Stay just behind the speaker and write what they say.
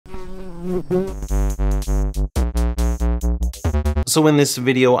So in this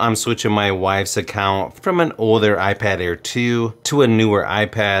video, I'm switching my wife's account from an older iPad Air 2 to a newer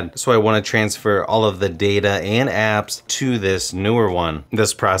iPad. So I want to transfer all of the data and apps to this newer one.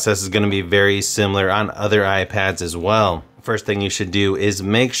 This process is going to be very similar on other iPads as well. First thing you should do is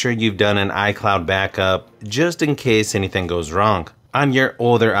make sure you've done an iCloud backup just in case anything goes wrong. On your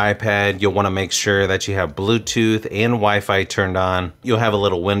older iPad, you'll want to make sure that you have Bluetooth and Wi-Fi turned on. You'll have a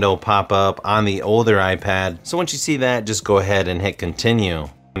little window pop up on the older iPad. So once you see that, just go ahead and hit continue.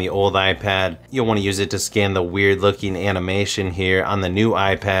 On the old iPad, you'll want to use it to scan the weird looking animation here on the new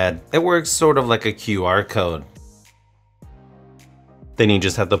iPad. It works sort of like a QR code. Then you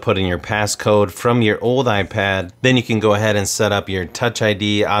just have to put in your passcode from your old iPad. Then you can go ahead and set up your Touch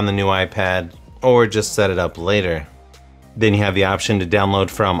ID on the new iPad, or just set it up later. Then you have the option to download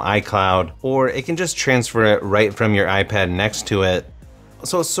from iCloud, or it can just transfer it right from your iPad next to it.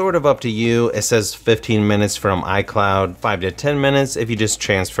 So it's sort of up to you. It says 15 minutes from iCloud, 5 to 10 minutes if you just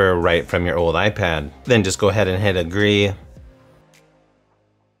transfer right from your old iPad. Then just go ahead and hit agree.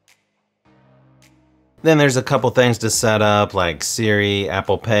 Then there's a couple things to set up like Siri,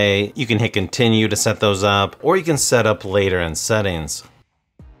 Apple Pay. You can hit continue to set those up, or you can set up later in settings.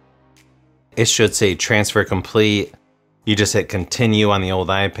 It should say transfer complete. You just hit continue on the old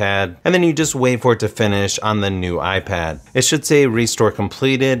iPad, and then you just wait for it to finish on the new iPad. It should say restore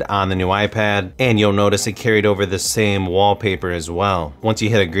completed on the new iPad, and you'll notice it carried over the same wallpaper as well. Once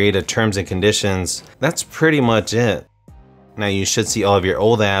you hit agree to terms and conditions, that's pretty much it. Now you should see all of your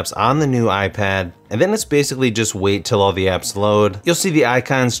old apps on the new iPad, and then it's basically just wait till all the apps load. You'll see the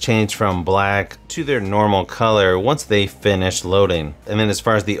icons change from black to their normal color once they finish loading. And then as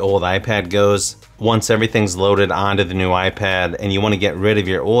far as the old iPad goes, once everything's loaded onto the new iPad and you want to get rid of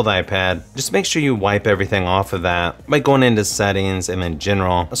your old iPad, just make sure you wipe everything off of that by going into settings and then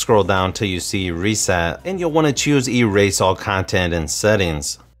general. Scroll down till you see reset, and you'll want to choose erase all content in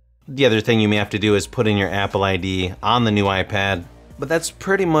settings. The other thing you may have to do is put in your Apple ID on the new iPad, but that's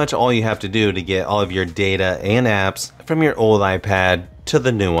pretty much all you have to do to get all of your data and apps from your old iPad to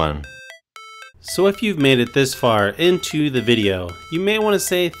the new one. So if you've made it this far into the video, you may want to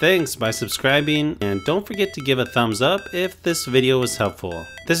say thanks by subscribing, and don't forget to give a thumbs up if this video was helpful.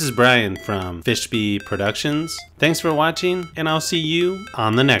 This is Brian from Fishbee Productions. Thanks for watching, and I'll see you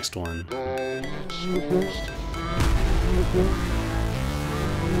on the next one.